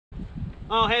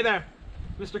Oh, hey there.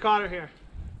 Mr. Cotter here.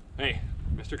 Hey,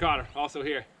 Mr. Cotter, also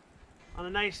here. On a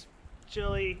nice,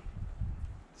 chilly,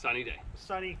 Sunny day.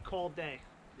 sunny, cold day.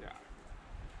 Yeah.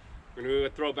 We're gonna do a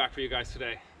throwback for you guys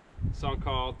today. A song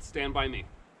called Stand By Me.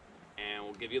 And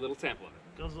we'll give you a little sample of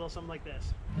it. Goes a little something like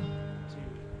this. 1,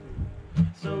 2, 3.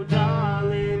 So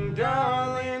darling,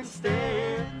 darling,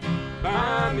 stand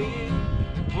by me.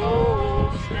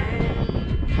 Oh,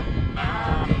 stand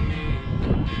by me.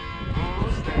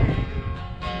 Oh, stand.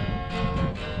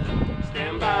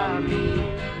 Stand by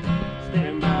me.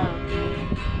 Stand by me.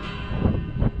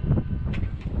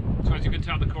 So as you can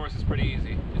tell, the chorus is pretty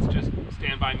easy. It's just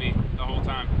stand by me the whole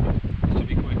time. It should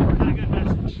be quick. Not a good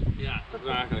message. Yeah,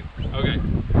 exactly. Okay,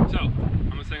 so I'm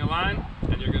gonna sing a line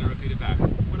and you're gonna repeat it back.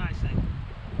 When I sing.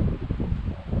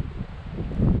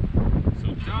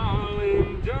 So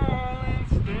darling, darling,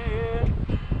 stand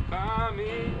by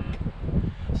me.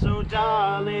 So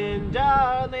darling,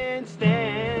 darling,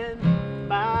 stand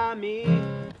by me.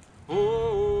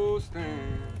 Oh,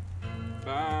 stand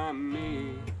by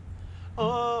me.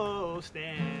 Oh,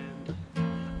 stand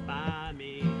by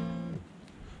me.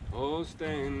 Oh,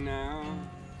 stand now.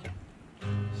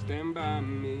 Stand by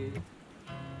me.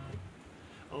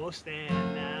 Oh,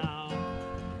 stand now.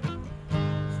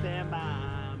 Stand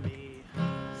by me.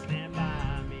 Stand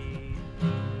by me.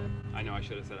 I know I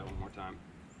should have said that one more time.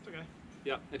 It's okay.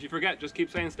 Yeah, if you forget, just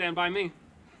keep saying stand by me.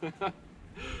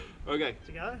 Okay,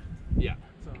 Together? yeah.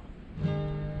 So,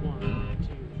 1,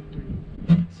 2,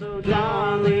 3. So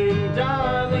darling,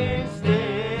 darling,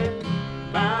 stand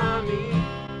by me.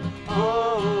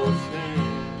 Oh,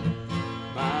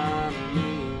 stand By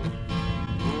me.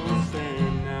 Oh,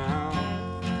 stand now.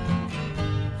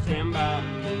 Stand by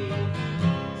me.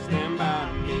 Stand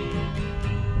by me.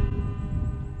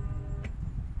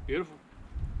 Beautiful.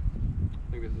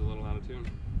 I think this is a little out of tune.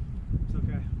 it's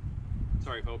okay.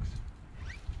 Sorry, folks.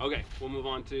 Okay, we'll move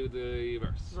on to the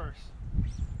verse. Verse.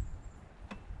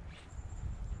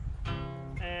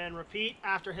 And repeat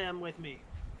after him with me.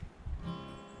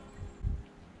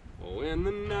 When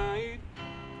the night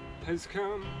has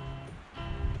come,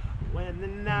 When the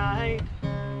night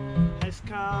has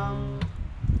come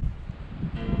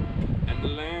and the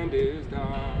land is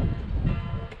dark,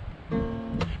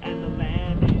 and the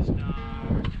land is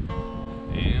dark,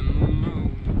 and the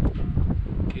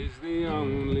moon is the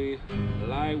only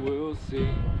light we'll see.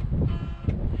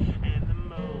 and the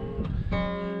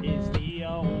moon is the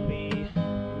only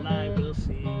light we'll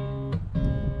see.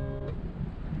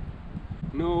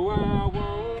 No, I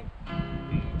won't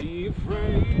be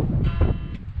afraid.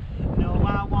 No,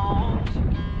 I won't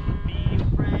be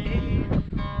afraid.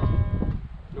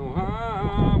 No,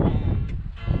 I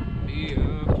won't be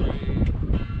afraid.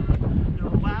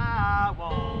 No, I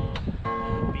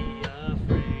won't be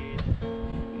afraid.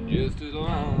 Just as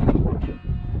long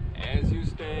as you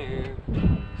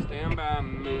stand by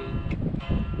me.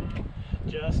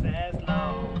 Just as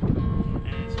long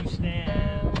as you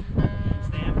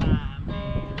stand by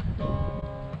me.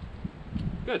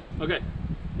 Good. Okay.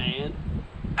 And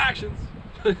actions.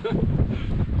 The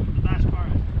last part.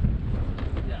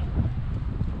 Yeah.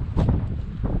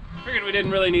 Figured we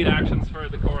didn't really need actions for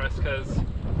the chorus because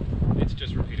it's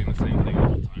just repeating the same thing the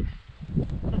whole time.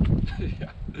 Yeah.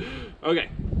 Okay.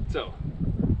 So,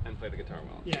 and play the guitar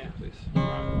well. Yeah. Please. So.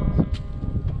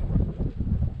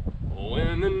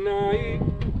 When the night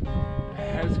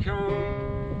has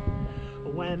come,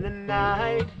 When the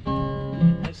night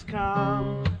has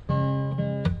come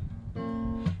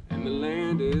and the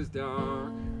land is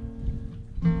dark,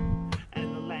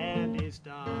 and the land is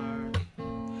dark,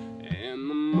 and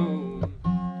the moon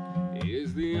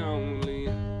is the only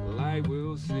light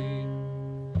we'll see.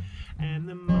 and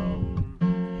the moon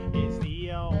is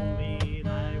the only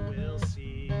light we'll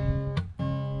see.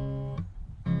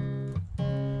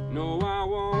 No, I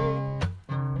won't.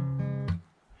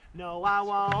 No, I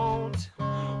won't.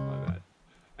 My bad.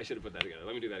 I should have put that together.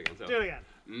 Let me do that again. So. Do it again.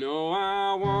 No,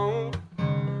 I won't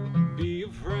be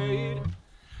afraid.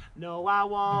 No, I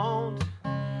won't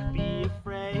be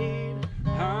afraid.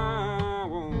 I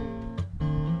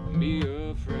won't be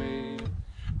afraid.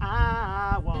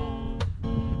 I won't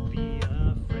be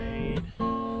afraid.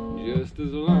 Just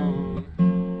as long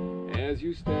as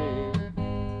you stand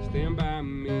by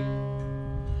me.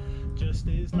 Just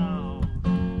as long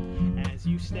as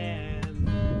you stand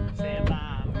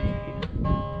by me.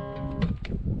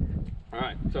 All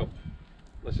right, so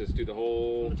let's just do the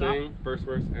whole From the top? thing, first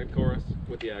verse and chorus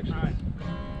with the actions.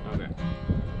 All right. Okay.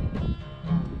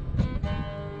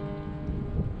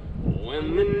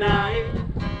 When the night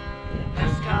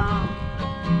has come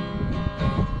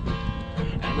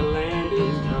and the land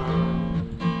is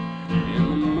dark, and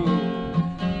the moon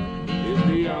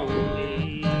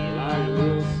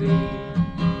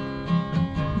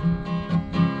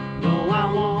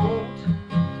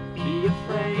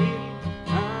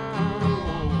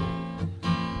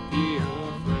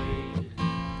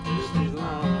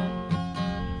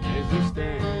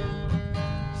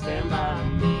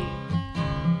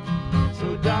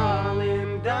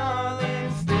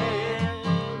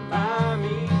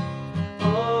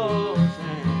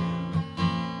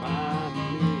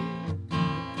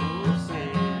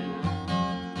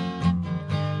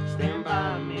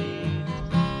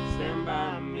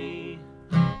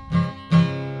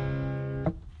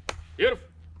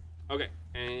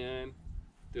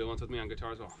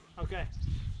guitar as well. Okay.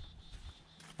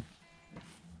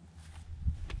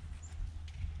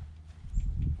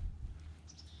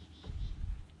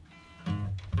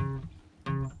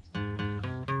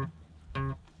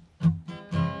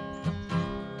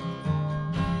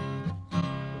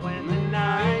 When the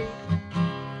night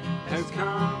has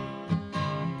come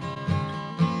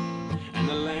and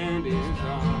the land is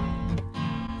dark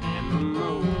and the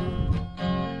moon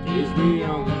is the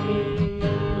only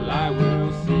light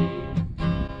we'll see.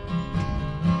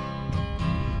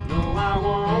 No, I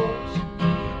won't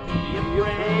be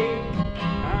afraid.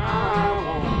 I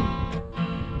won't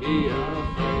be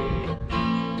afraid.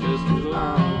 Just as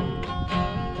long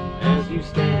as you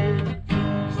stand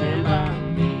by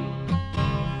me.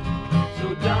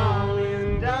 So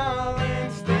darling,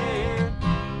 darling, stand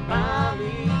by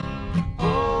me.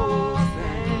 Oh,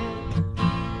 stand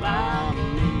by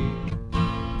me.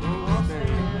 Oh,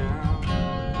 stand now.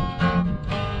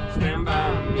 Stand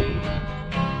by me.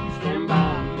 Stand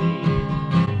by me.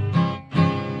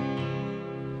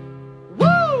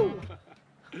 Woo!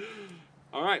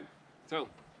 All right, so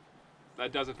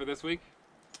that does it for this week.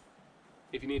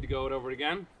 If you need to go over it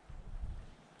again,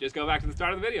 just go back to the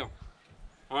start of the video.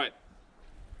 All right.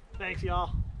 Thanks,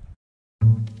 y'all.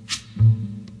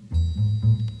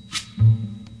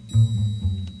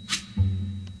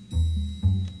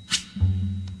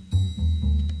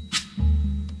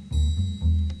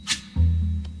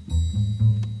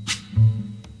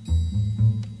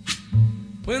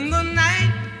 When the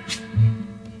night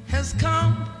has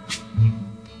come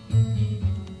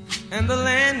and the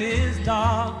land is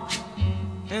dark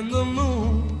and the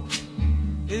moon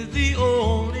is the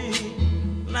only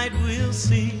light we'll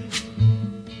see.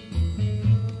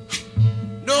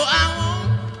 No, I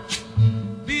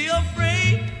won't be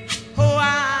afraid. Oh,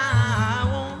 I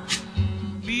won't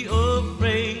be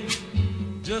afraid.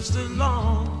 Just as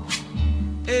long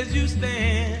as you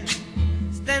stand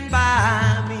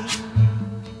by me.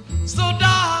 So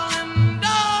darling,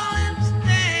 darling,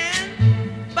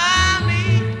 stand by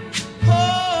me.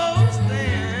 Oh,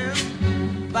 stand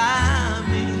by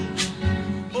me.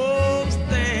 Oh,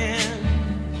 stand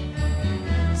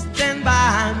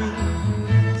by me.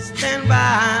 Stand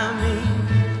by me.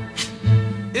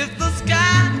 If the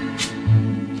sky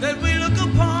that we look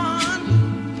upon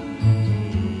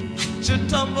should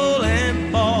tumble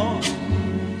and fall,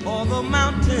 or the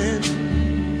mountain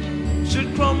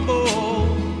should crumble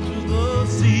to the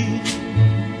sea,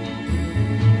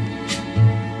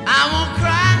 I won't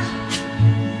cry,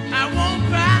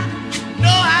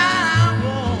 no, I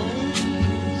won't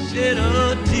shed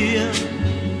a tear.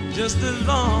 Just as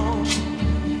long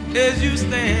as you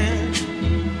stand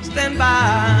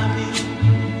by me.